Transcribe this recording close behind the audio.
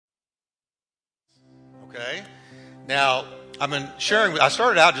Okay? Now, I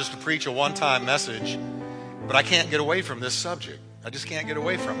started out just to preach a one-time message, but I can't get away from this subject. I just can't get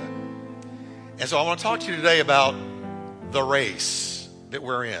away from it. And so I want to talk to you today about the race that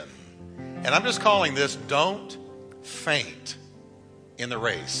we're in. And I'm just calling this, don't faint in the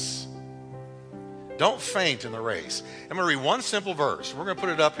race. Don't faint in the race. I'm going to read one simple verse. We're going to put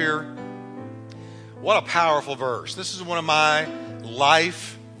it up here. What a powerful verse. This is one of my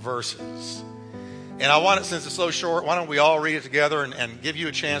life verses. And I want it, since it's so short, why don't we all read it together and give you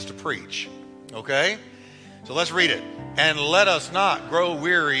a chance to preach. Okay? So let's read it. And let us not grow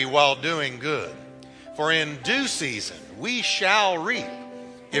weary while doing good. For in due season we shall reap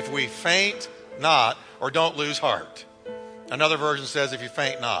if we faint not or don't lose heart. Another version says if you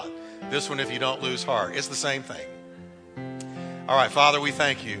faint not. This one, if you don't lose heart. It's the same thing. All right, Father, we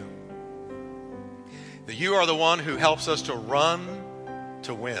thank you that you are the one who helps us to run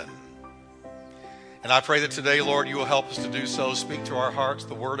to win. And I pray that today, Lord, you will help us to do so. Speak to our hearts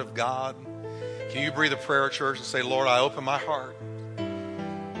the word of God. Can you breathe a prayer, church, and say, Lord, I open my heart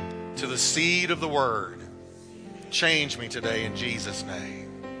to the seed of the word. Change me today in Jesus'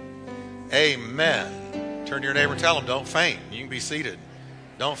 name. Amen. Turn to your neighbor and tell them, don't faint. You can be seated.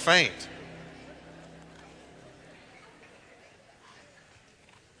 Don't faint.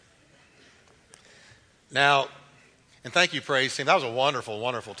 Now, and thank you, praise team. That was a wonderful,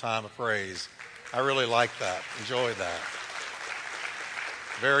 wonderful time of praise. I really liked that. Enjoyed that.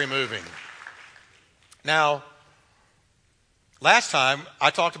 Very moving. Now, last time I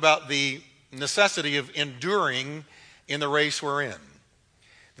talked about the necessity of enduring in the race we're in.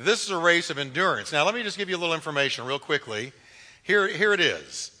 This is a race of endurance. Now, let me just give you a little information real quickly. Here it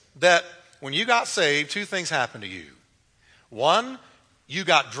is, that when you got saved, two things happened to you. One, you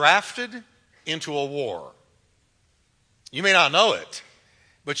got drafted into a war. You may not know it,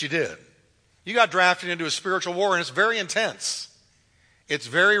 but you did. You got drafted into a spiritual war, and it's very intense. It's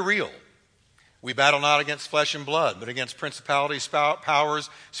very real. We battle not against flesh and blood, but against principalities,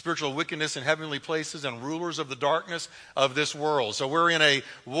 powers, spiritual wickedness in heavenly places, and rulers of the darkness of this world. So we're in a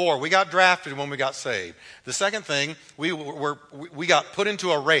war. We got drafted when we got saved. The second thing, we got put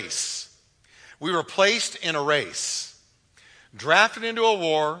into a race. We were placed in a race. Drafted into a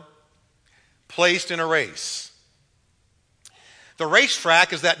war, placed in a race. The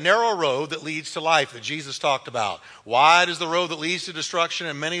racetrack is that narrow road that leads to life that Jesus talked about. Wide is the road that leads to destruction,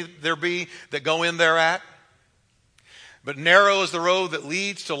 and many there be that go in thereat. But narrow is the road that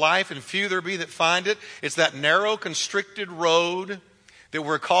leads to life, and few there be that find it. It's that narrow, constricted road that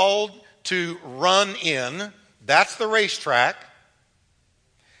we're called to run in. That's the racetrack.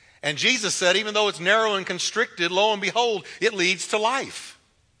 And Jesus said, even though it's narrow and constricted, lo and behold, it leads to life.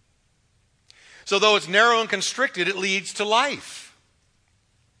 So though it's narrow and constricted, it leads to life.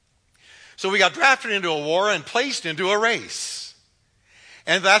 So we got drafted into a war and placed into a race.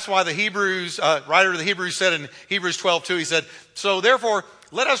 And that's why the writer of the Hebrews said in Hebrews 12:2, he said, so therefore,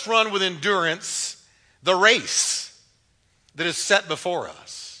 let us run with endurance the race that is set before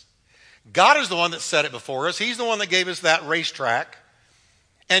us. God is the one that set it before us. He's the one that gave us that racetrack.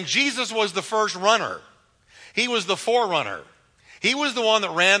 And Jesus was the first runner. He was the forerunner. He was the one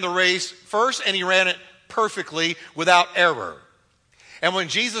that ran the race first, and he ran it perfectly without error. And when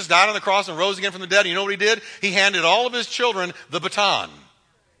Jesus died on the cross and rose again from the dead, you know what he did? He handed all of his children the baton.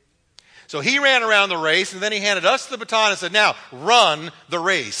 So he ran around the race, and then he handed us the baton and said, now run the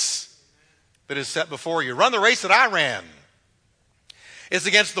race that is set before you. Run the race that I ran. It's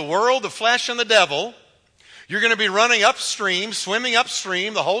against the world, the flesh, and the devil. You're going to be running upstream, swimming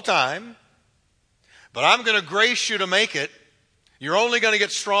upstream the whole time. But I'm going to grace you to make it. You're only going to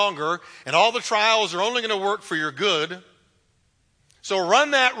get stronger, and all the trials are only going to work for your good. So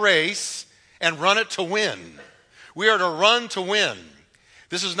run that race and run it to win. We are to run to win.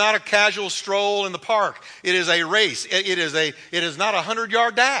 This is not a casual stroll in the park. It is a race. It is not a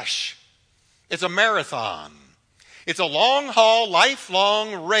 100-yard dash. It's a marathon. It's a long haul,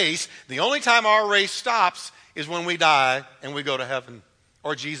 lifelong race. The only time our race stops is when we die and we go to heaven,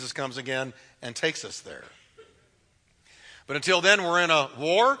 or Jesus comes again and takes us there. But until then, we're in a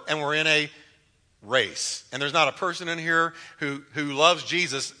war and we're in a race. And there's not a person in here who loves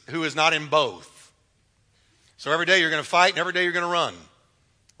Jesus who is not in both. So every day you're going to fight and every day you're going to run.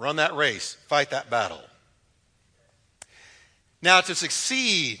 Run that race. Fight that battle. Now, to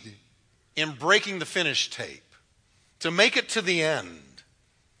succeed in breaking the finish tape, to make it to the end,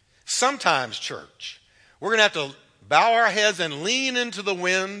 sometimes, church, we're going to have to bow our heads and lean into the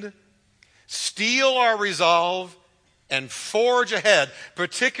wind, steel our resolve, and forge ahead,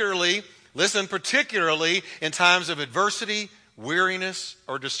 particularly in times of adversity, weariness,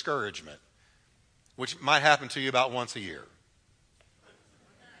 or discouragement. which might happen to you about once a year.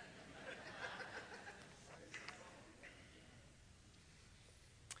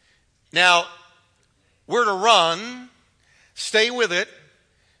 Now, we're to run, stay with it,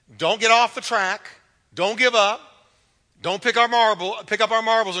 don't get off the track, don't give up, don't pick up our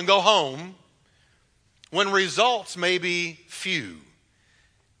marbles and go home when results may be few.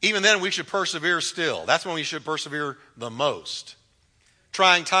 Even then, we should persevere still. That's when we should persevere the most.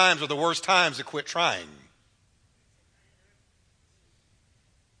 Trying times are the worst times to quit trying.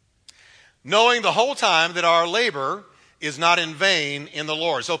 Knowing the whole time that our labor is not in vain in the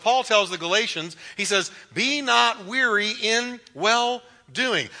Lord. So Paul tells the Galatians, he says, be not weary in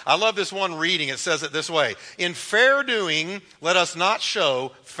well-doing. I love this one reading. It says it this way. In fair doing, let us not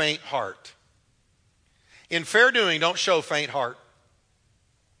show faint heart. In fair doing, don't show faint heart.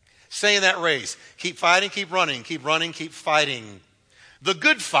 Stay in that race. Keep fighting, keep running, keep fighting. The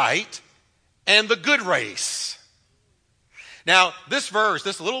good fight and the good race. Now, this verse,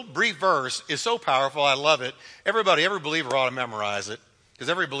 this little brief verse is so powerful. I love it. Every believer ought to memorize it because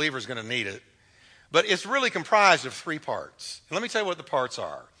every believer is going to need it. But it's really comprised of 3 parts. And let me tell you what the parts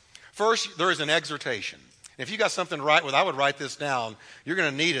are. First, there is an exhortation. And if you got something to write with, I would write this down. You're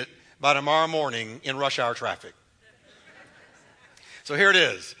going to need it by tomorrow morning in rush hour traffic. So here it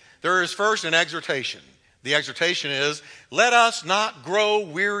is. There is first an exhortation. The exhortation is, let us not grow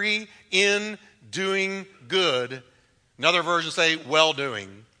weary in doing good. Another version say,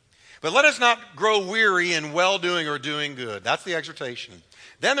 well-doing. But let us not grow weary in well-doing or doing good. That's the exhortation.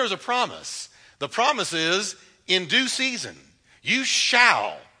 Then there's a promise. The promise is, in due season, you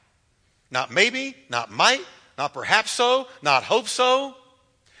shall, not maybe, not might, not perhaps so, not hope so,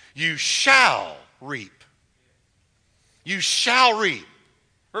 you shall reap. You shall reap.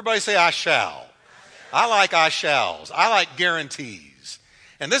 Everybody say, I shall. I like I shalls. I like guarantees.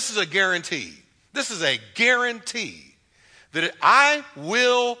 And this is a guarantee. This is a guarantee that I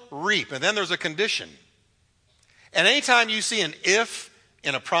will reap. And then there's a condition. And anytime you see an if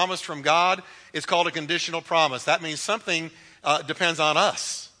in a promise from God, it's called a conditional promise. That means something depends on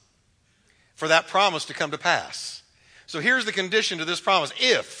us for that promise to come to pass. So here's the condition to this promise.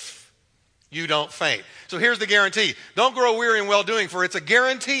 If you don't faint. So here's the guarantee. Don't grow weary in well-doing, for it's a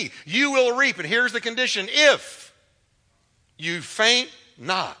guarantee. You will reap. And here's the condition. If you faint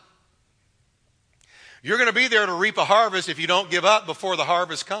not. You're going to be there to reap a harvest if you don't give up before the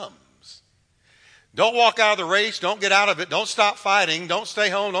harvest comes. Don't walk out of the race. Don't get out of it. Don't stop fighting. Don't stay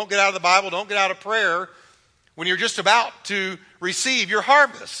home. Don't get out of the Bible. Don't get out of prayer when you're just about to receive your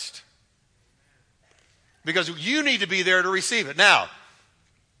harvest. Because you need to be there to receive it. Now,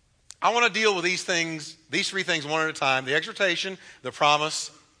 I want to deal with these 3 things one at a time. The exhortation, the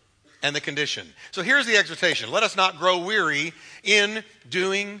promise, and the condition. So here's the exhortation. Let us not grow weary in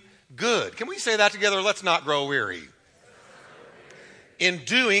doing good. Can we say that together? Let's not grow weary. In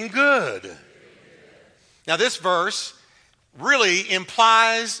doing good. Now this verse really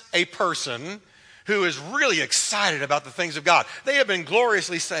implies a person who is really excited about the things of God. They have been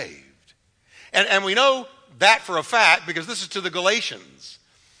gloriously saved. And we know that for a fact because this is to the Galatians.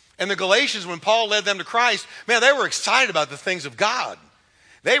 And the Galatians, when Paul led them to Christ, man, they were excited about the things of God.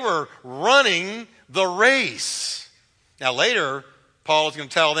 They were running the race. Now later, Paul is going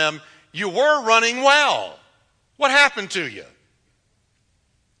to tell them, you were running well. What happened to you?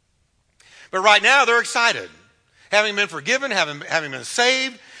 But right now, they're excited. Having been forgiven, having been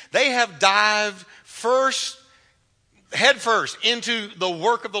saved, they have dived head first into the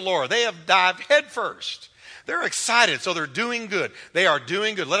work of the Lord. They have dived head first. They're excited, so they're doing good. They are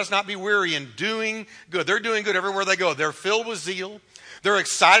doing good. Let us not be weary in doing good. They're doing good everywhere they go. They're filled with zeal. They're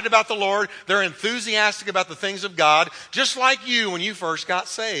excited about the Lord. They're enthusiastic about the things of God, just like you when you first got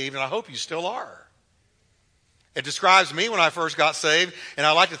saved, and I hope you still are. It describes me when I first got saved, and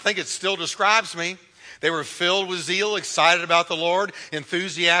I like to think it still describes me. They were filled with zeal, excited about the Lord,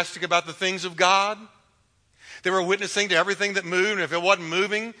 enthusiastic about the things of God. They were witnessing to everything that moved, and if it wasn't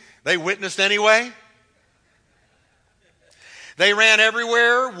moving, they witnessed anyway. They ran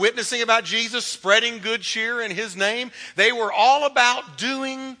everywhere, witnessing about Jesus, spreading good cheer in His name. They were all about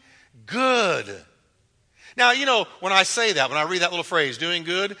doing good. Now, you know, when I say that, when I read that little phrase, doing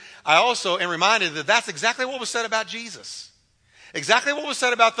good, I also am reminded that that's exactly what was said about Jesus. Exactly what was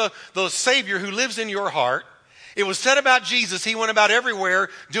said about the Savior who lives in your heart. It was said about Jesus. He went about everywhere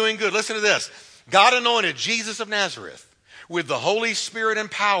doing good. Listen to this. God anointed Jesus of Nazareth with the Holy Spirit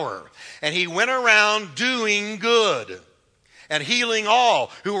and power, and He went around doing good and healing all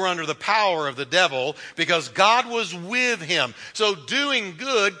who were under the power of the devil because God was with Him. So doing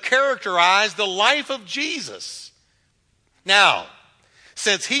good characterized the life of Jesus. Now,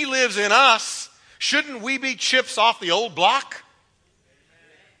 since He lives in us, Shouldn't we be chips off the old block?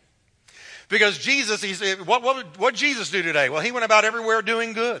 Because Jesus, what did Jesus do today? Well, he went about everywhere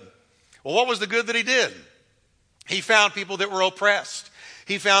doing good. Well, what was the good that he did? He found people that were oppressed.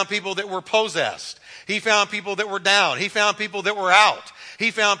 He found people that were possessed. He found people that were down. He found people that were out.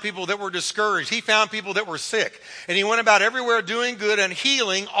 He found people that were discouraged. He found people that were sick. And he went about everywhere doing good and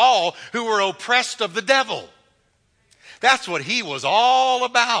healing all who were oppressed of the devil. That's what he was all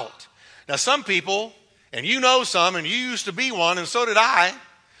about. Now, some people, and you know some, and you used to be one, and so did I,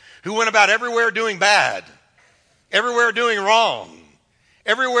 who went about everywhere doing bad, everywhere doing wrong,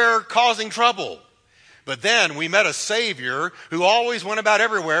 everywhere causing trouble. But then we met a Savior who always went about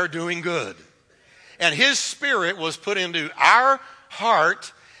everywhere doing good. And his Spirit was put into our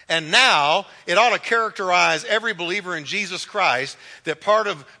heart, and now it ought to characterize every believer in Jesus Christ that part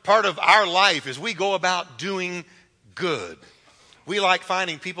of our life is we go about doing good. We like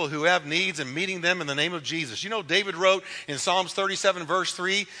finding people who have needs and meeting them in the name of Jesus. You know, David wrote in Psalms 37 verse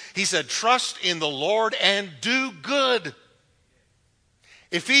 3, he said, trust in the Lord and do good.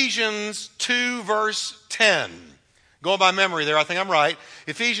 Ephesians 2 verse 10. Going by memory there, I think I'm right.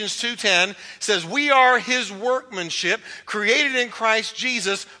 Ephesians 2:10 says, we are his workmanship, created in Christ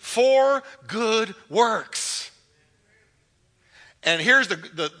Jesus for good works. And here's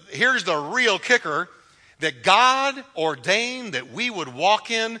the real kicker, that God ordained that we would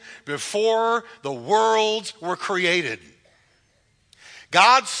walk in before the worlds were created.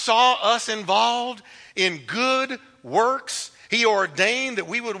 God saw us involved in good works. He ordained that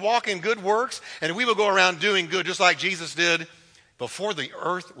we would walk in good works and we would go around doing good just like Jesus did. Before the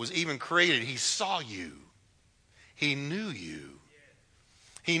earth was even created, he saw you. He knew you.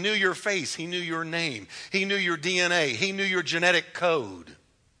 He knew your face. He knew your name. He knew your DNA. He knew your genetic code.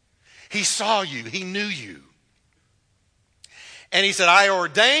 He saw you. He knew you. And he said, I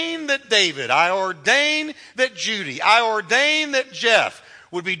ordained that David, I ordained that Judy, I ordained that Jeff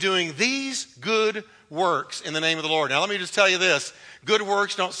would be doing these good works in the name of the Lord. Now let me just tell you this. Good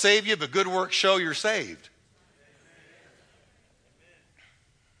works don't save you, but good works show you're saved.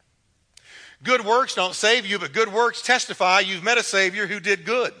 Good works don't save you, but good works testify you've met a Savior who did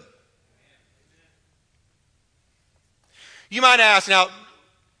good. You might ask, now,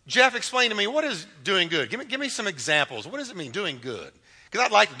 Jeff, explain to me, what is doing good? Give me some examples. What does it mean, doing good? Because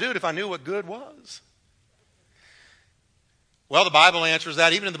I'd like to do it if I knew what good was. Well, the Bible answers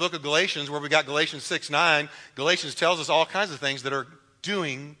that. Even in the book of Galatians, where we got Galatians 6:9, Galatians tells us all kinds of things that are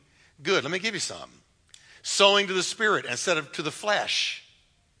doing good. Let me give you some. Sowing to the Spirit instead of to the flesh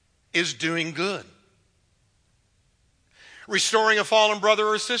is doing good. Restoring a fallen brother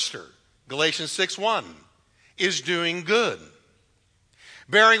or sister, Galatians 6:1, is doing good.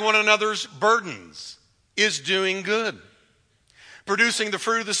 Bearing one another's burdens is doing good. Producing the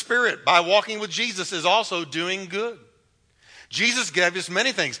fruit of the Spirit by walking with Jesus is also doing good. Jesus gave us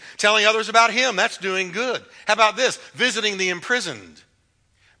many things. Telling others about him, that's doing good. How about this? Visiting the imprisoned,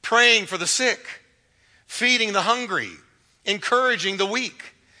 praying for the sick, feeding the hungry, encouraging the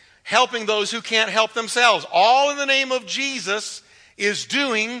weak, helping those who can't help themselves. All in the name of Jesus is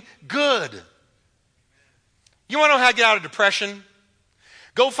doing good. You want to know how to get out of depression?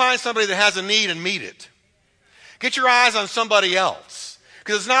 Go find somebody that has a need and meet it. Get your eyes on somebody else.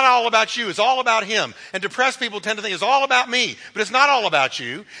 Because it's not all about you. It's all about him. And depressed people tend to think it's all about me. But it's not all about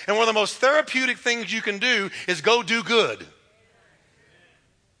you. And one of the most therapeutic things you can do is go do good.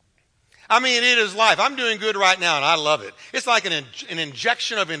 I mean, it is life. I'm doing good right now, and I love it. It's like an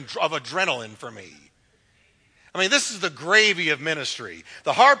injection of adrenaline for me. I mean, this is the gravy of ministry.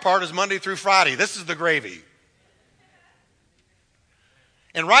 The hard part is Monday through Friday. This is the gravy.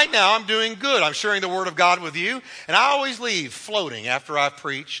 And right now, I'm doing good. I'm sharing the Word of God with you. And I always leave floating after I've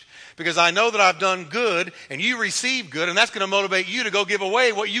preached because I know that I've done good and you receive good, and that's going to motivate you to go give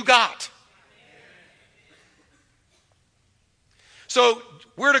away what you got. So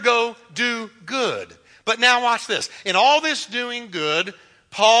we're to go do good. But now watch this. In all this doing good,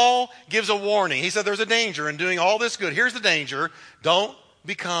 Paul gives a warning. He said there's a danger in doing all this good. Here's the danger. Don't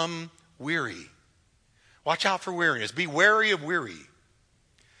become weary. Watch out for weariness. Be wary of weary.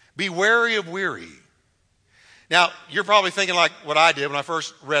 Be wary of weary. Now, you're probably thinking like what I did when I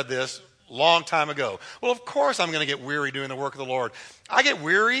first read this a long time ago. Well, of course I'm going to get weary doing the work of the Lord. I get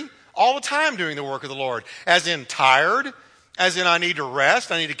weary all the time doing the work of the Lord. As in tired, as in I need to rest,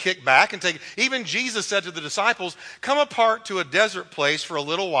 I need to kick back and take. Even Jesus said to the disciples, come apart to a desert place for a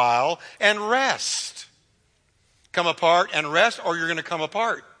little while and rest. Come apart and rest, or you're going to come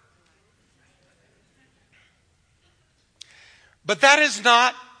apart. But that is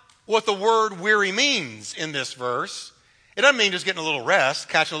not what the word weary means in this verse. It doesn't mean just getting a little rest,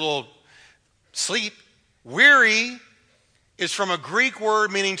 catching a little sleep. Weary is from a Greek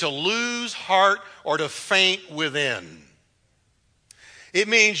word meaning to lose heart or to faint within. It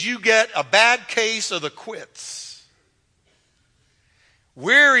means you get a bad case of the quits.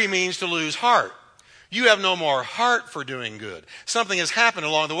 Weary means to lose heart. You have no more heart for doing good. Something has happened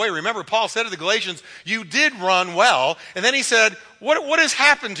along the way. Remember, Paul said to the Galatians, you did run well. And then he said, what has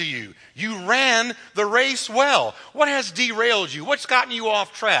happened to you? You ran the race well. What has derailed you? What's gotten you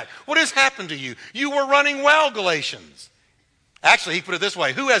off track? What has happened to you? You were running well, Galatians. Actually, he put it this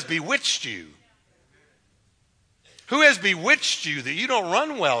way, who has bewitched you? Who has bewitched you that you don't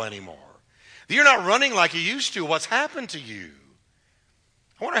run well anymore? That you're not running like you used to? What's happened to you?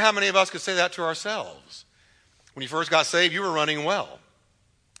 I wonder how many of us could say that to ourselves. When you first got saved, you were running well.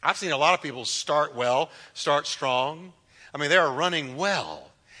 I've seen a lot of people start well, start strong. I mean, they are running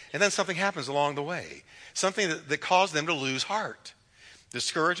well. And then something happens along the way. Something that caused them to lose heart.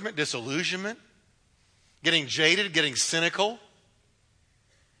 Discouragement, disillusionment, getting jaded, getting cynical.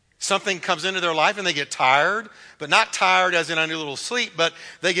 Something comes into their life and they get tired, but not tired as in I need a little sleep, but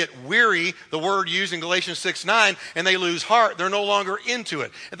they get weary, the word used in Galatians 6:9, and they lose heart. They're no longer into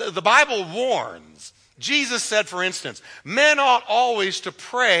it. The Bible warns. Jesus said, for instance, men ought always to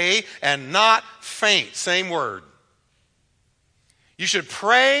pray and not faint. Same word. You should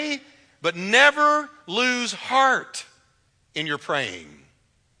pray, but never lose heart in your praying.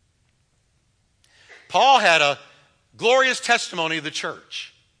 Paul had a glorious testimony of the church.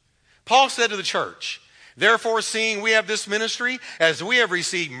 Paul said to the church, therefore, seeing we have this ministry, as we have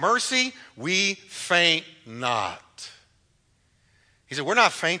received mercy, we faint not. He said, we're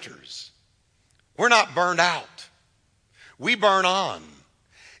not fainters. We're not burned out. We burn on.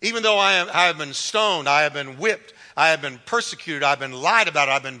 Even though I have been stoned, I have been whipped, I have been persecuted, I've been lied about,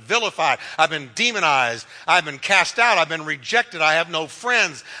 I've been vilified, I've been demonized, I've been cast out, I've been rejected, I have no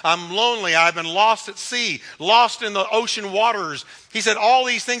friends, I'm lonely, I've been lost at sea, lost in the ocean waters. He said all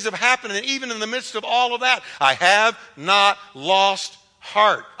these things have happened, and even in the midst of all of that, I have not lost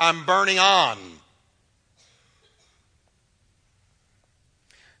heart. I'm burning on.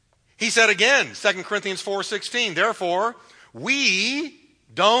 He said again, 2 Corinthians 4:16, therefore, we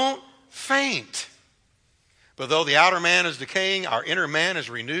don't faint. But though the outer man is decaying, our inner man is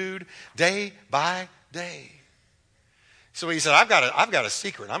renewed day by day. So he said, I've got a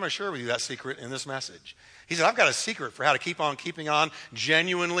secret. I'm going to share with you that secret in this message. He said, I've got a secret for how to keep on keeping on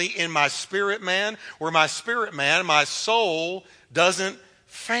genuinely in my spirit man, where my spirit man, my soul, doesn't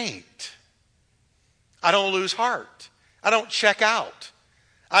faint. I don't lose heart. I don't check out.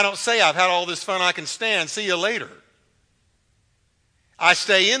 I don't say, I've had all this fun, I can stand, see you later. I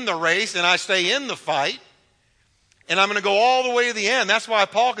stay in the race and I stay in the fight. And I'm going to go all the way to the end. That's why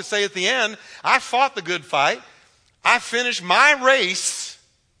Paul could say at the end, I fought the good fight. I finished my race.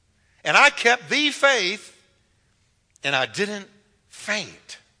 And I kept the faith. And I didn't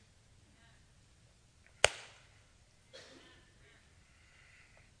faint.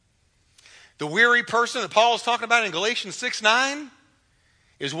 The weary person that Paul is talking about in Galatians 6:9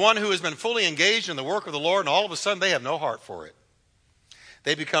 is one who has been fully engaged in the work of the Lord, and all of a sudden they have no heart for it.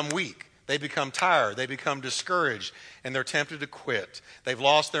 They become weak. They become tired. They become discouraged, and they're tempted to quit. They've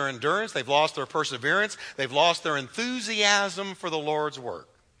lost their endurance. They've lost their perseverance. They've lost their enthusiasm for the Lord's work.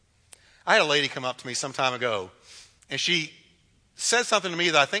 I had a lady come up to me some time ago, and she said something to me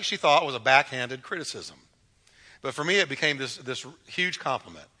that I think she thought was a backhanded criticism. But for me, it became this huge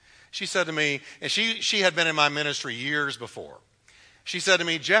compliment. She said to me, and she had been in my ministry years before. She said to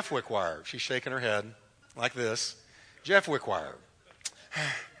me, Jeff Wickwire, she's shaking her head like this, Jeff Wickwire,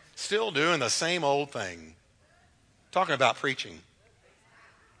 still doing the same old thing. Talking about preaching.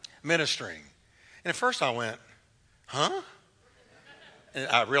 Ministering. And at first I went, huh? And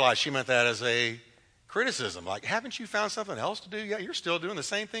I realized she meant that as a criticism. Like, haven't you found something else to do? Yeah, you're still doing the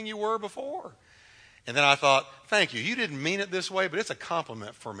same thing you were before. And then I thought, thank you. You didn't mean it this way, but it's a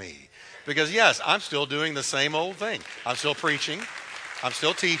compliment for me. Because yes, I'm still doing the same old thing. I'm still preaching. I'm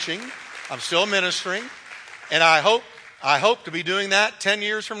still teaching. I'm still ministering. And I hope to be doing that 10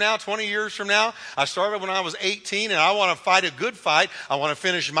 years from now, 20 years from now. I started when I was 18, and I want to fight a good fight. I want to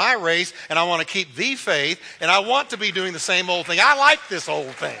finish my race, and I want to keep the faith, and I want to be doing the same old thing. I like this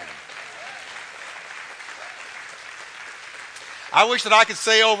old thing. I wish that I could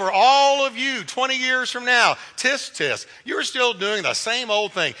say over all of you 20 years from now, tisk, tisk, you're still doing the same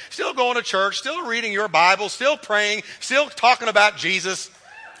old thing. Still going to church, still reading your Bible, still praying, still talking about Jesus.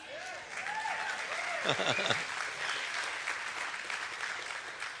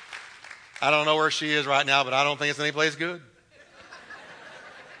 I don't know where she is right now, but I don't think it's any place good.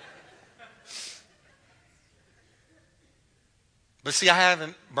 But see, I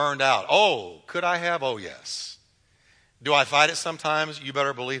haven't burned out. Oh, could I have? Oh, yes. Do I fight it sometimes? You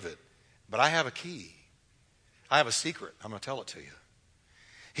better believe it. But I have a key. I have a secret. I'm going to tell it to you.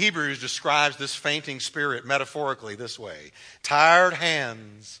 Hebrews describes this fainting spirit metaphorically this way: tired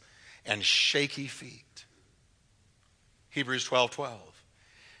hands and shaky feet. Hebrews 12:12.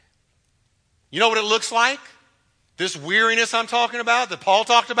 You know what it looks like? This weariness I'm talking about, that Paul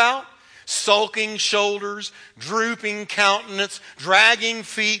talked about? Sulking shoulders, drooping countenance, dragging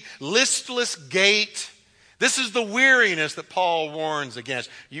feet, listless gait. This is the weariness that Paul warns against.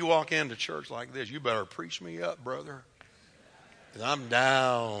 You walk into church like this, you better preach me up, brother. I'm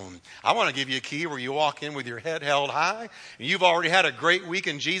down. I want to give you a key where you walk in with your head held high, and you've already had a great week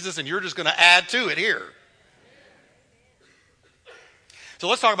in Jesus, and you're just going to add to it here. So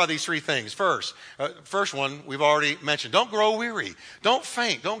let's talk about these three things. First one we've already mentioned. Don't grow weary. Don't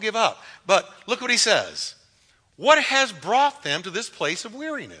faint. Don't give up. But look what he says. What has brought them to this place of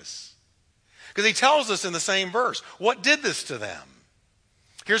weariness? Because he tells us in the same verse, what did this to them?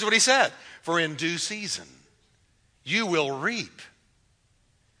 Here's what he said. For in due season, you will reap.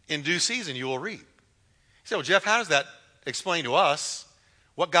 In due season, you will reap. You say, well, Jeff, how does that explain to us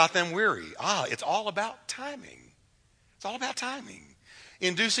what got them weary? It's all about timing. It's all about timing.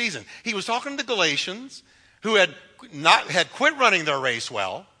 In due season. He was talking to the Galatians who had quit running their race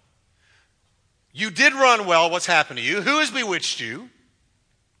well. You did run well. What's happened to you? Who has bewitched you?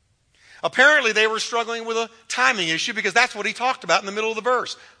 Apparently, they were struggling with a timing issue, because that's what he talked about in the middle of the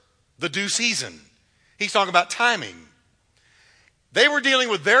verse. The due season. He's talking about timing. They were dealing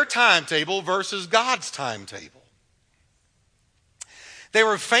with their timetable versus God's timetable. They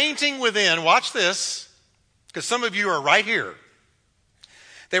were fainting within. Watch this, because some of you are right here.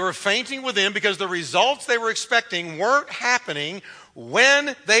 They were fainting within because the results they were expecting weren't happening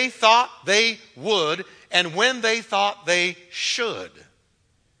when they thought they would and when they thought they should.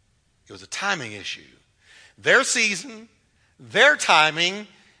 It was a timing issue. Their season, their timing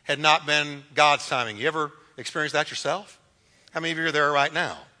had not been God's timing. You ever experienced that yourself? How many of you are there right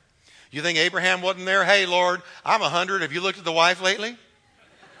now? You think Abraham wasn't there? Hey, Lord, I'm 100. Have you looked at the wife lately?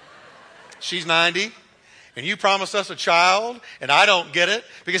 She's 90. And you promised us a child, and I don't get it.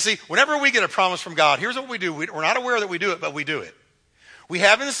 Because see, whenever we get a promise from God, here's what we do. We're not aware that we do it, but we do it. We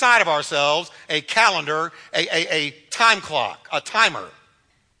have inside of ourselves a calendar, a time clock, a timer.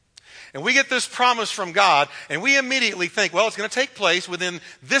 And we get this promise from God, and we immediately think, well, it's going to take place within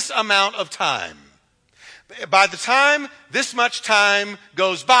this amount of time. By the time this much time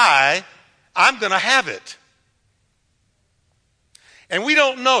goes by, I'm going to have it. And we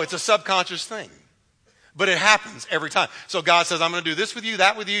don't know. It's a subconscious thing. But it happens every time. So God says, I'm going to do this with you,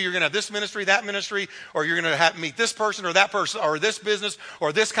 that with you. You're going to have this ministry, that ministry, or you're going to meet this person or that person, or this business,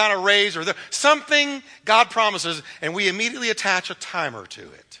 or this kind of raise, or something God promises, and we immediately attach a timer to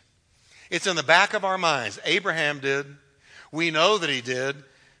it. It's in the back of our minds. Abraham did. We know that he did,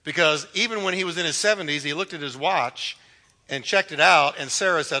 because even when he was in his 70s, he looked at his watch and checked it out, and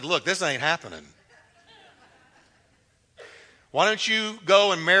Sarah said, look, this ain't happening. Why don't you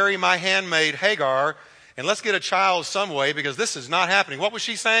go and marry my handmaid Hagar, and let's get a child some way, because this is not happening. What was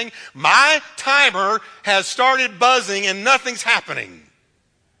she saying? My timer has started buzzing and nothing's happening.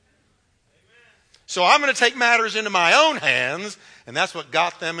 So I'm going to take matters into my own hands, and that's what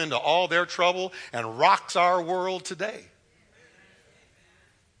got them into all their trouble and rocks our world today.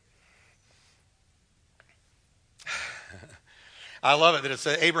 I love it that it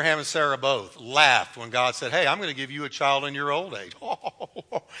said Abraham and Sarah both laughed when God said, hey, I'm going to give you a child in your old age.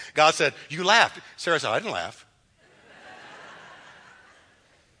 God said, you laughed. Sarah said, I didn't laugh.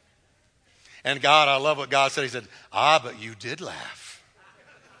 And God, I love what God said. He said, but you did laugh.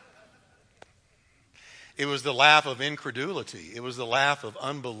 It was the laugh of incredulity. It was the laugh of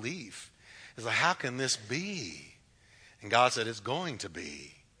unbelief. It's like, how can this be? And God said, it's going to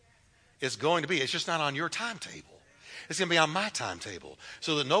be. It's going to be. It's just not on your timetable. It's going to be on my timetable,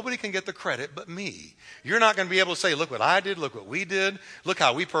 so that nobody can get the credit but me. You're not going to be able to say, look what I did, look what we did, look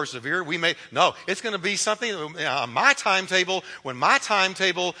how we persevered. No, it's going to be something on my timetable. When my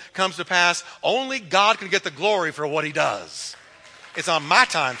timetable comes to pass, only God can get the glory for what he does. It's on my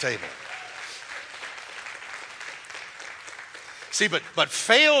timetable. See, but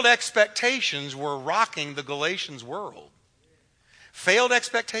failed expectations were rocking the Galatians' world. Failed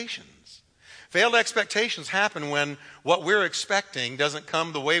expectations. Failed expectations happen when what we're expecting doesn't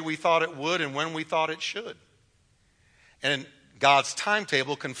come the way we thought it would and when we thought it should. And God's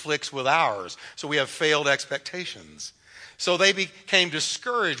timetable conflicts with ours. So we have failed expectations. So they became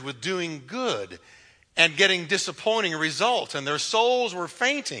discouraged with doing good and getting disappointing results. And their souls were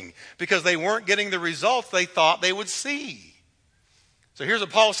fainting because they weren't getting the results they thought they would see. So here's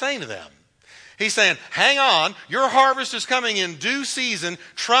what Paul's saying to them. He's saying, hang on, your harvest is coming in due season.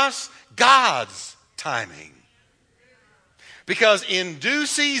 Trust God's timing. Because in due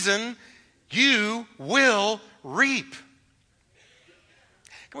season, you will reap.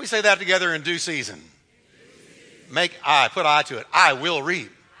 Can we say that together? In due season? Put I to it. I will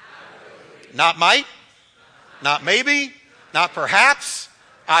reap. Not might, not maybe, not perhaps.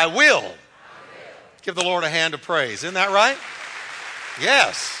 I will. Give the Lord a hand of praise. Isn't that right?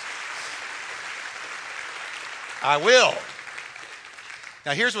 Yes. I will.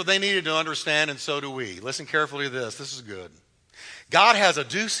 Now here's what they needed to understand, and so do we. Listen carefully to this. This is good. God has a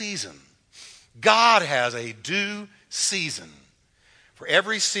due season. God has a due season for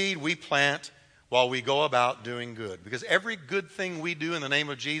every seed we plant while we go about doing good. Because every good thing we do in the name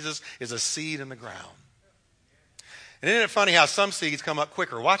of Jesus is a seed in the ground. And isn't it funny how some seeds come up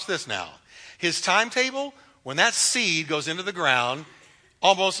quicker? Watch this now. His timetable, when that seed goes into the ground,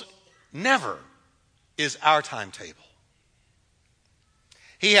 almost never is our timetable.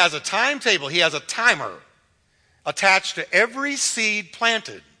 He has a timetable. He has a timer attached to every seed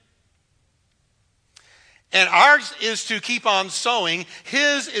planted. And ours is to keep on sowing.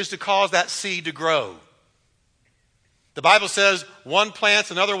 His is to cause that seed to grow. The Bible says one plants,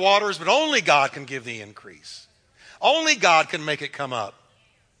 another waters, but only God can give the increase. Only God can make it come up.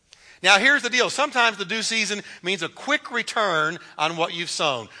 Now here's the deal. Sometimes the due season means a quick return on what you've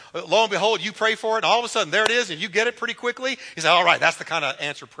sown. Lo and behold, you pray for it, and all of a sudden there it is, and you get it pretty quickly. You say, all right, that's the kind of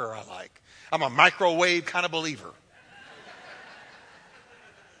answered prayer I like. I'm a microwave kind of believer.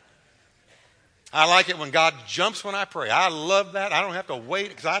 I like it when God jumps when I pray. I love that. I don't have to wait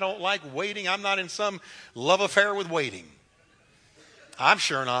because I don't like waiting. I'm not in some love affair with waiting. I'm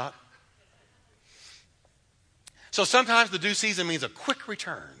sure not. So sometimes the due season means a quick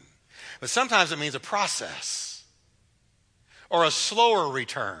return. But sometimes it means a process or a slower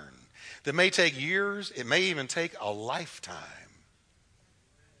return that may take years. It may even take a lifetime.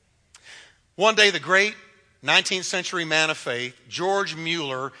 One day, the great 19th century man of faith, George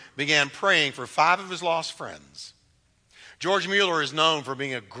Mueller, began praying for 5 of his lost friends. George Mueller is known for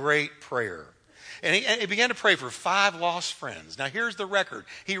being a great prayer. And he began to pray for 5 lost friends. Now, here's the record.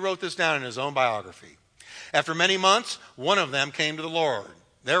 He wrote this down in his own biography. After many months, one of them came to the Lord.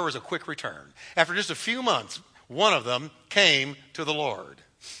 There was a quick return. After just a few months, one of them came to the Lord.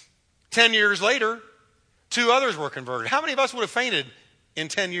 10 years later, 2 others were converted. How many of us would have fainted in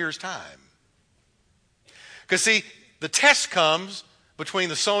 10 years' time? Because see, the test comes between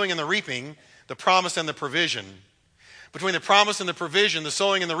the sowing and the reaping, the promise and the provision. Between the promise and the provision, the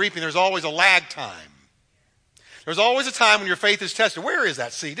sowing and the reaping, there's always a lag time. There's always a time when your faith is tested. Where is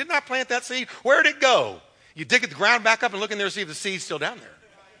that seed? Didn't I plant that seed? Where did it go? You dig the ground back up and look in there to see if the seed's still down there.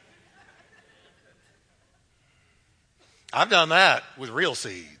 I've done that with real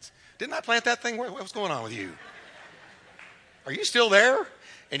seeds. Didn't I plant that thing? What's going on with you? Are you still there?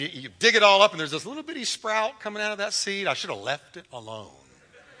 And you dig it all up and there's this little bitty sprout coming out of that seed. I should have left it alone.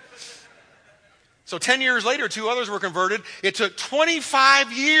 So 10 years later, 2 others were converted. It took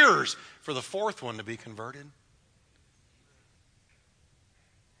 25 years for the 4th one to be converted.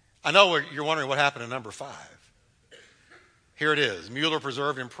 I know you're wondering what happened to number 5. Here it is. Mueller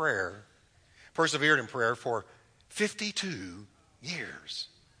persevered in prayer for 52 years.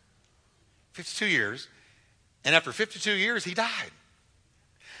 52 years. And after 52 years, he died.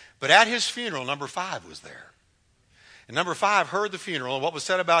 But at his funeral, number 5 was there. And number 5 heard the funeral and what was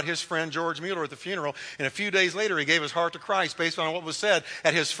said about his friend George Mueller at the funeral. And a few days later, he gave his heart to Christ based on what was said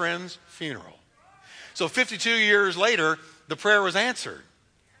at his friend's funeral. So 52 years later, the prayer was answered.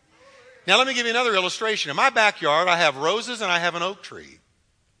 Now let me give you another illustration. In my backyard, I have roses and I have an oak tree.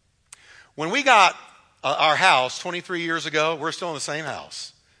 When we got our house 23 years ago, we're still in the same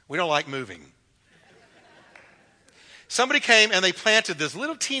house. We don't like moving. Somebody came and they planted this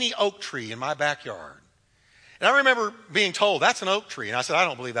little teeny oak tree in my backyard. And I remember being told, that's an oak tree. And I said, I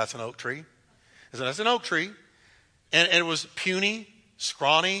don't believe that's an oak tree. I said, that's an oak tree. And it was puny,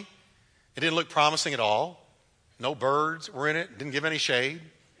 scrawny. It didn't look promising at all. No birds were in it. It didn't give any shade.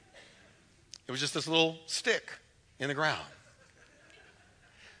 It was just this little stick in the ground.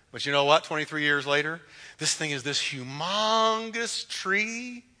 But you know what? 23 years later, this thing is this humongous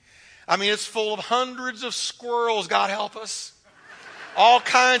tree. I mean, it's full of hundreds of squirrels, God help us. All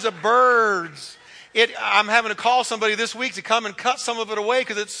kinds of birds. I'm having to call somebody this week to come and cut some of it away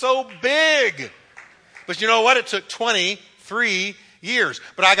because it's so big. But you know what? It took 23 years.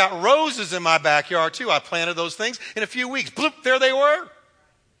 But I got roses in my backyard too. I planted those things in a few weeks. Bloop, there they were.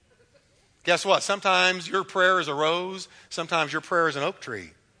 Guess what? Sometimes your prayer is a rose. Sometimes your prayer is an oak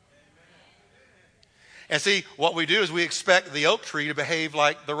tree. And see, what we do is we expect the oak tree to behave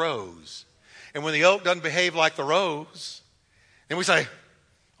like the rose. And when the oak doesn't behave like the rose, then we say,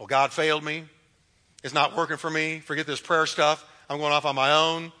 oh, God failed me. It's not working for me. Forget this prayer stuff. I'm going off on my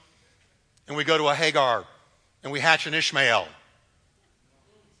own. And we go to a Hagar and we hatch an Ishmael.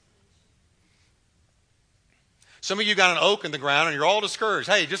 Some of you got an oak in the ground and you're all discouraged.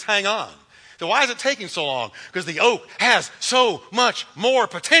 Hey, just hang on. So why is it taking so long? Because the oak has so much more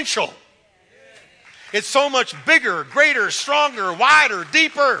potential. It's so much bigger, greater, stronger, wider,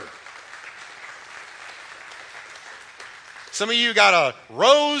 deeper. Some of you got a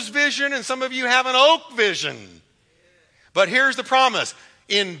rose vision and some of you have an oak vision. But here's the promise.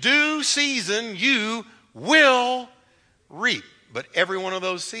 In due season, you will reap. But every one of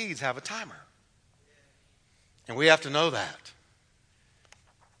those seeds have a timer. And we have to know that.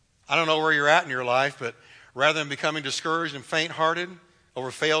 I don't know where you're at in your life, but rather than becoming discouraged and faint-hearted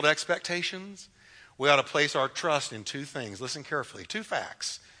over failed expectations, we ought to place our trust in two things. Listen carefully. Two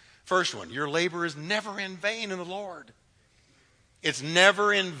facts. First one, your labor is never in vain in the Lord. It's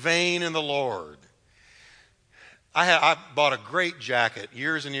never in vain in the Lord. I bought a great jacket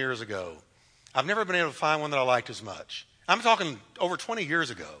years and years ago. I've never been able to find one that I liked as much. I'm talking over 20 years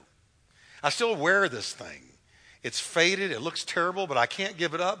ago. I still wear this thing. It's faded. It looks terrible, but I can't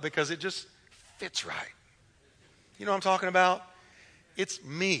give it up because it just fits right. You know what I'm talking about? It's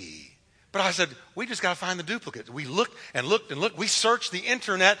me. But I said, we just got to find the duplicate. We looked and looked and looked. We searched the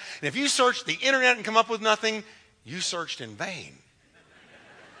internet. And if you search the internet and come up with nothing, you searched in vain.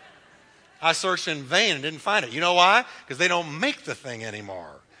 I searched in vain and didn't find it. You know why? Because they don't make the thing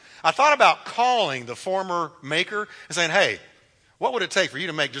anymore. I thought about calling the former maker and saying, hey, what would it take for you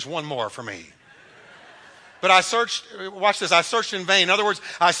to make just one more for me? But I searched, watch this, I searched in vain. In other words,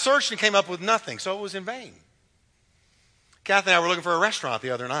 I searched and came up with nothing, so it was in vain. Kathy and I were looking for a restaurant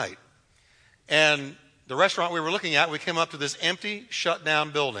the other night. And the restaurant we were looking at, we came up to this empty, shut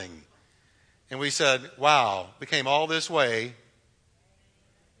down building. And we said, wow, we came all this way.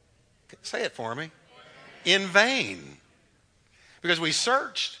 Say it for me. In vain. Because we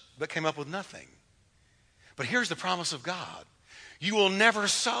searched, but came up with nothing. But here's the promise of God. You will never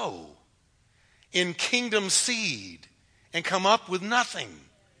sow in kingdom seed and come up with nothing.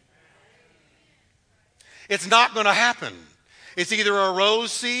 It's not going to happen. It's either a rose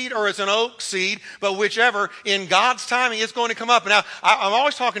seed or it's an oak seed, but whichever, in God's timing, it's going to come up. Now, I'm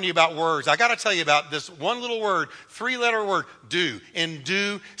always talking to you about words. I got to tell you about this one little word, 3-letter word, due, in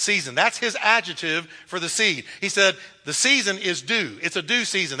due season. That's his adjective for the seed. He said, the season is due. It's a due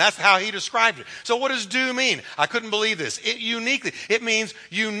season. That's how he described it. So what does due mean? I couldn't believe this. It means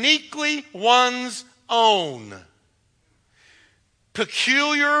uniquely one's own.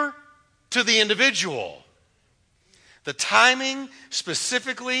 Peculiar to the individual. The timing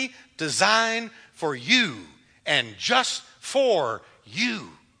specifically designed for you and just for you.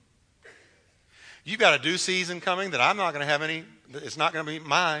 You've got a due season coming that I'm not going to have any, it's not going to be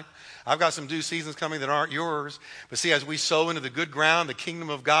mine. I've got some due seasons coming that aren't yours. But see, as we sow into the good ground, the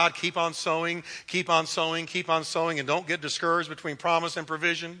kingdom of God, keep on sowing, keep on sowing, keep on sowing, and don't get discouraged between promise and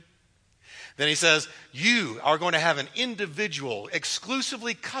provision. Then he says, you are going to have an individual,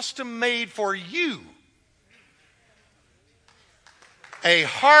 exclusively custom made for you, a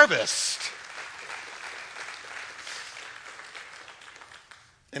harvest.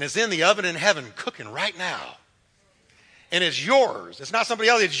 And it's in the oven in heaven cooking right now. And it's yours. It's not somebody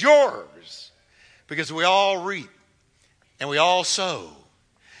else. It's yours. Because we all reap. And we all sow.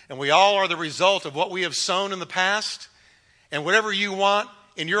 And we all are the result of what we have sown in the past. And whatever you want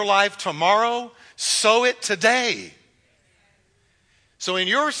in your life tomorrow, sow it today. So in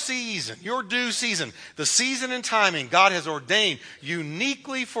your season, your due season, the season and timing God has ordained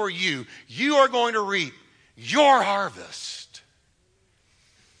uniquely for you, you are going to reap your harvest.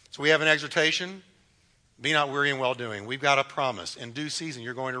 So we have an exhortation. Be not weary in well-doing. We've got a promise. In due season,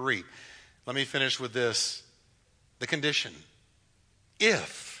 you're going to reap. Let me finish with this. The condition.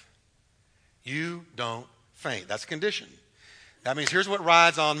 If you don't faint. That's a condition. That means here's what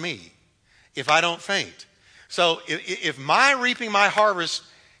rides on me. If I don't faint. So if my reaping my harvest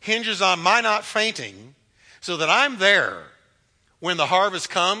hinges on my not fainting, so that I'm there when the harvest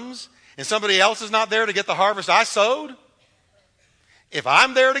comes and somebody else is not there to get the harvest I sowed, if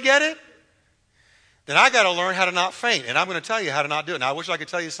I'm there to get it, then I got to learn how to not faint. And I'm going to tell you how to not do it. Now, I wish I could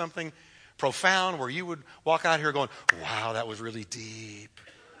tell you something profound where you would walk out here going, wow, that was really deep.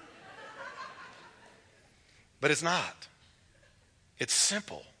 But it's not. It's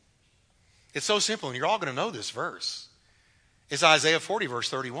simple. It's so simple, and you're all going to know this verse. It's Isaiah 40, verse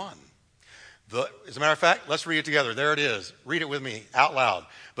 31. As a matter of fact, let's read it together. There it is. Read it with me out loud.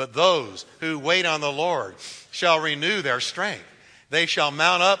 But those who wait on the Lord shall renew their strength. They shall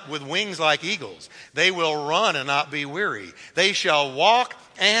mount up with wings like eagles. They will run and not be weary. They shall walk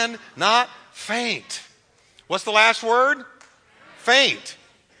and not faint. What's the last word? Faint.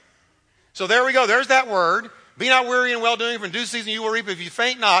 So there we go. There's that word. Be not weary in well-doing, for in due season you will reap if you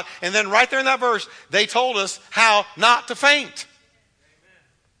faint not. And then right there in that verse, they told us how not to faint.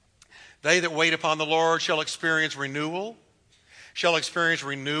 They that wait upon the Lord shall experience renewal,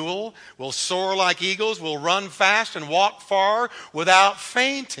 will soar like eagles, will run fast and walk far without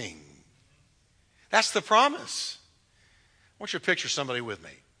fainting. That's the promise. I want you to picture somebody with me.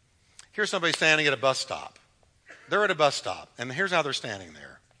 Here's somebody standing at a bus stop. They're at a bus stop, and here's how they're standing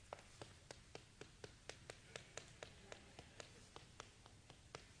there.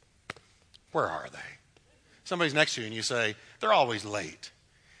 Where are they? Somebody's next to you, and you say, they're always late.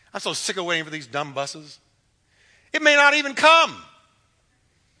 I'm so sick of waiting for these dumb buses. It may not even come.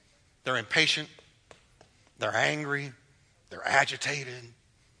 They're impatient. They're angry. They're agitated.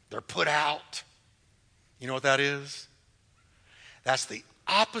 They're put out. You know what that is? That's the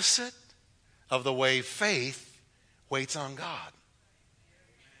opposite of the way faith waits on God.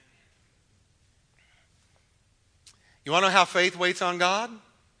 You want to know how faith waits on God?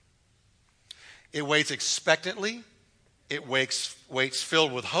 It waits expectantly. It waits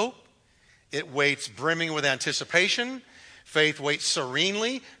filled with hope. It waits brimming with anticipation. Faith waits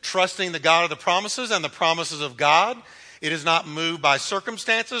serenely, trusting the God of the promises and the promises of God. It is not moved by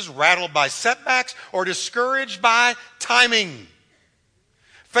circumstances, rattled by setbacks, or discouraged by timing.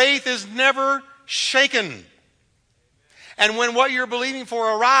 Faith is never shaken. And when what you're believing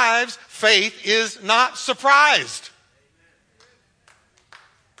for arrives, faith is not surprised.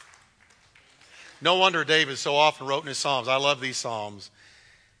 No wonder David so often wrote in his Psalms, I love these Psalms,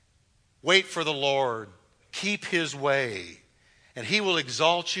 wait for the Lord, keep his way, and he will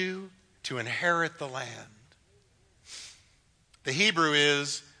exalt you to inherit the land. The Hebrew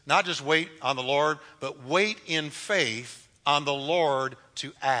is not just wait on the Lord, but wait in faith on the Lord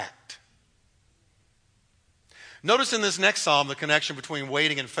to act. Notice in this next psalm the connection between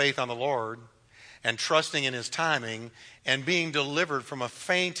waiting in faith on the Lord and trusting in his timing and being delivered from a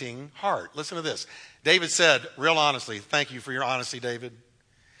fainting heart. Listen to this. David said, real honestly, thank you for your honesty, David.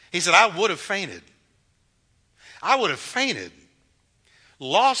 He said, I would have fainted. I would have fainted,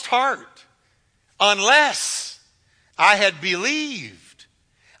 lost heart, unless I had believed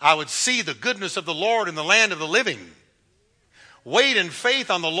I would see the goodness of the Lord in the land of the living. Wait in faith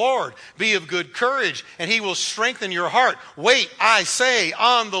on the Lord. Be of good courage, and he will strengthen your heart. Wait, I say,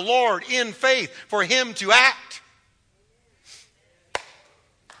 on the Lord in faith for him to act.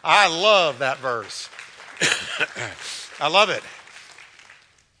 I love that verse. I love it.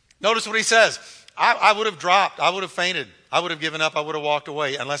 Notice what he says. I would have dropped. I would have fainted. I would have given up. I would have walked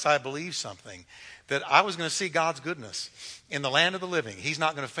away unless I believed something, that I was going to see God's goodness in the land of the living. He's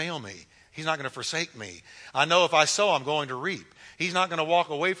not going to fail me. He's not going to forsake me. I know if I sow, I'm going to reap. He's not going to walk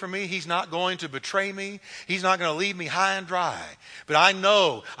away from me. He's not going to betray me. He's not going to leave me high and dry. But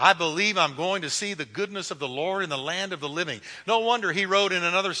I believe I'm going to see the goodness of the Lord in the land of the living. No wonder he wrote in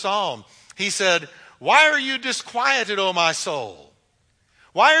another psalm, he said, why are you disquieted, O my soul?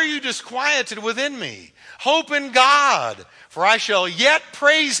 Why are you disquieted within me? Hope in God, for I shall yet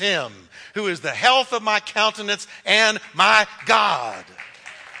praise him, who is the health of my countenance and my God.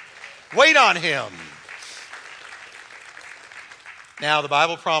 Wait on him. Now, the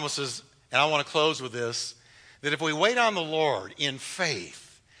Bible promises, and I want to close with this, that if we wait on the Lord in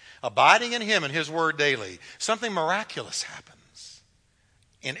faith, abiding in him and his word daily, something miraculous happens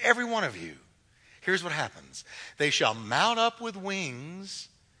in every one of you. Here's what happens. They shall mount up with wings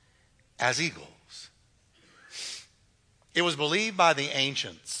as eagles. It was believed by the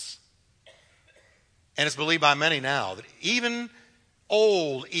ancients, and it's believed by many now, that even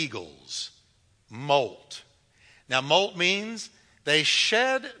old eagles molt. Now, molt means they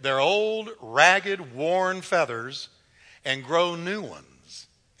shed their old, ragged, worn feathers and grow new ones.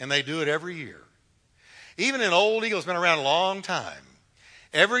 And they do it every year. Even an old eagle has been around a long time.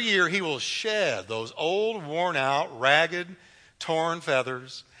 Every year he will shed those old, worn out, ragged, torn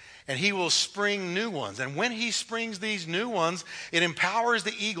feathers, and he will spring new ones. And when he springs these new ones, it empowers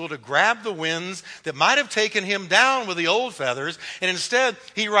the eagle to grab the winds that might have taken him down with the old feathers, and instead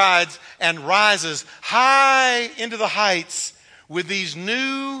he rides and rises high into the heights with these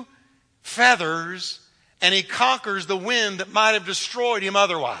new feathers, and he conquers the wind that might have destroyed him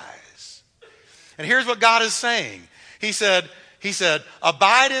otherwise. And here's what God is saying. He said, He said,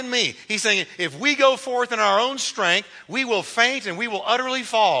 abide in me. He's saying, if we go forth in our own strength, we will faint and we will utterly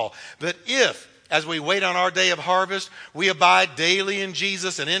fall. But if, as we wait on our day of harvest, we abide daily in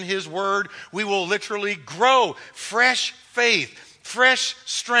Jesus and in his word, we will literally grow fresh faith, fresh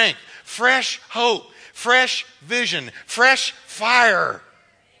strength, fresh hope, fresh vision, fresh fire.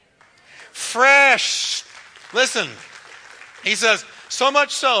 Fresh. Listen, he says, so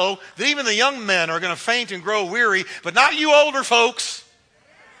much so that even the young men are going to faint and grow weary, but not you older folks.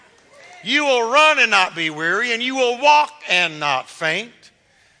 You will run and not be weary, and you will walk and not faint.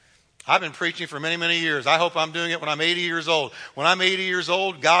 I've been preaching for many, many years. I hope I'm doing it when I'm 80 years old. When I'm 80 years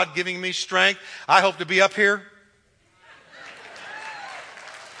old, God giving me strength, I hope to be up here.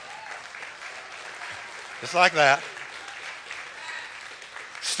 Just like that.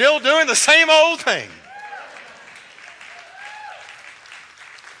 Still doing the same old thing.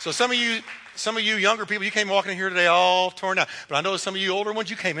 So some of you younger people, you came walking in here today all torn down. But I know some of you older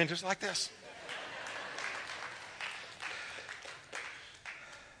ones, you came in just like this.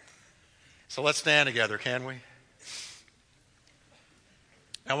 So let's stand together, can we?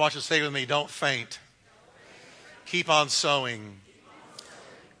 I want you to say with me, don't faint. Keep on sowing.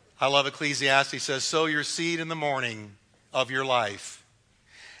 I love Ecclesiastes. It says, sow your seed in the morning of your life.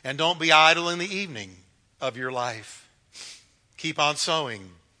 And don't be idle in the evening of your life. Keep on sowing.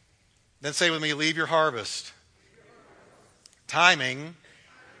 Then say with me, leave your harvest. Timing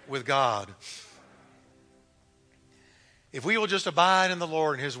with God. If we will just abide in the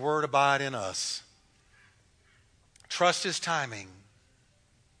Lord and his word abide in us, trust his timing,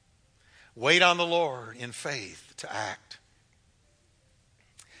 wait on the Lord in faith to act,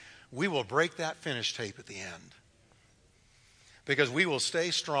 we will break that finish tape at the end. Because we will stay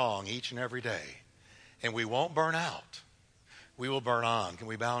strong each and every day. And we won't burn out. We will burn on. Can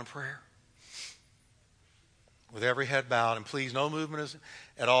we bow in prayer? With every head bowed, and please, no movement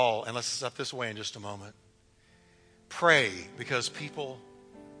at all, and let's step this way in just a moment. Pray, because people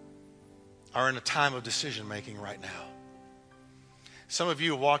are in a time of decision making right now. Some of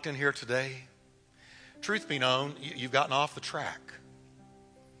you have walked in here today. Truth be known, you've gotten off the track.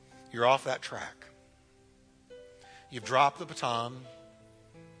 You're off that track. You've dropped the baton,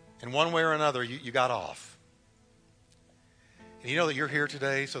 and one way or another, you got off. And you know that you're here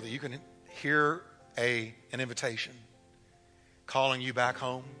today so that you can hear an invitation calling you back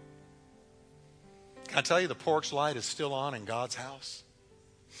home. Can I tell you, the porch light is still on in God's house?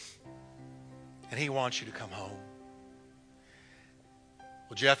 And he wants you to come home.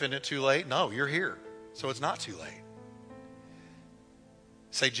 Well, Jeff, isn't it too late? No, you're here, so it's not too late.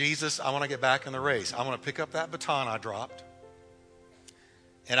 Say, Jesus, I want to get back in the race. I want to pick up that baton I dropped.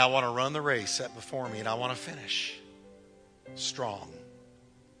 And I want to run the race set before me. And I want to finish strong.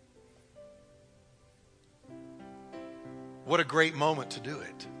 What a great moment to do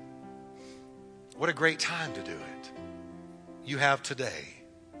it. What a great time to do it. You have today.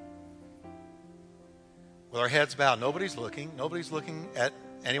 With our heads bowed, nobody's looking. Nobody's looking at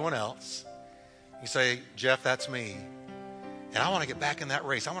anyone else. You say, Jeff, that's me. And I want to get back in that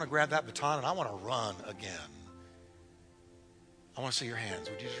race. I want to grab that baton and I want to run again. I want to see your hands.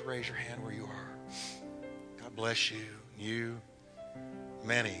 Would you just raise your hand where you are? God bless you. You.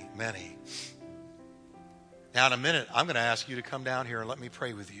 Many, many. Now in a minute, I'm going to ask you to come down here and let me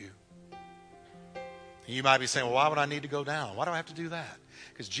pray with you. And you might be saying, well, why would I need to go down? Why do I have to do that?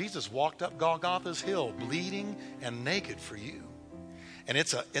 Because Jesus walked up Golgotha's hill bleeding and naked for you. And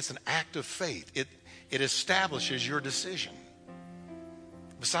it's an act of faith. It establishes your decision.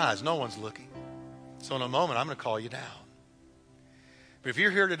 Besides, no one's looking. So in a moment, I'm going to call you down. But if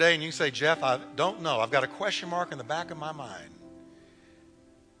you're here today and you say, Jeff, I don't know. I've got a question mark in the back of my mind.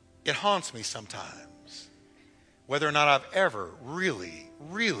 It haunts me sometimes. Whether or not I've ever really,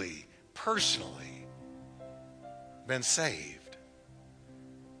 really, personally been saved.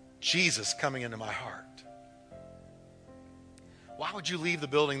 Jesus coming into my heart. Why would you leave the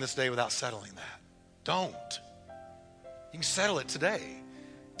building this day without settling that? Don't. You can settle it today.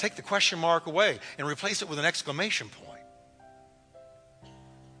 Take the question mark away and replace it with an exclamation point.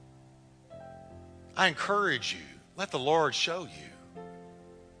 I encourage you, let the Lord show you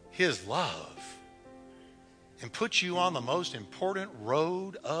his love and put you on the most important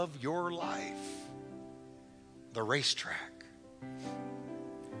road of your life, the racetrack.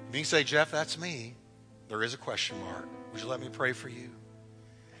 If you say, Jeff, that's me, there is a question mark. Would you let me pray for you?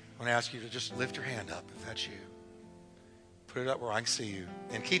 I want to ask you to just lift your hand up if that's you. Put it up where I can see you.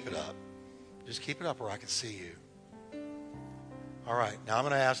 And keep it up. Just keep it up where I can see you. All right. Now I'm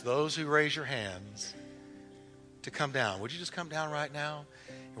going to ask those who raise your hands to come down. Would you just come down right now?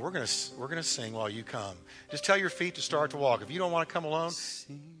 And we're going to sing while you come. Just tell your feet to start to walk. If you don't want to come alone,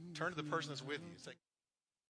 turn to the person that's with you. Say,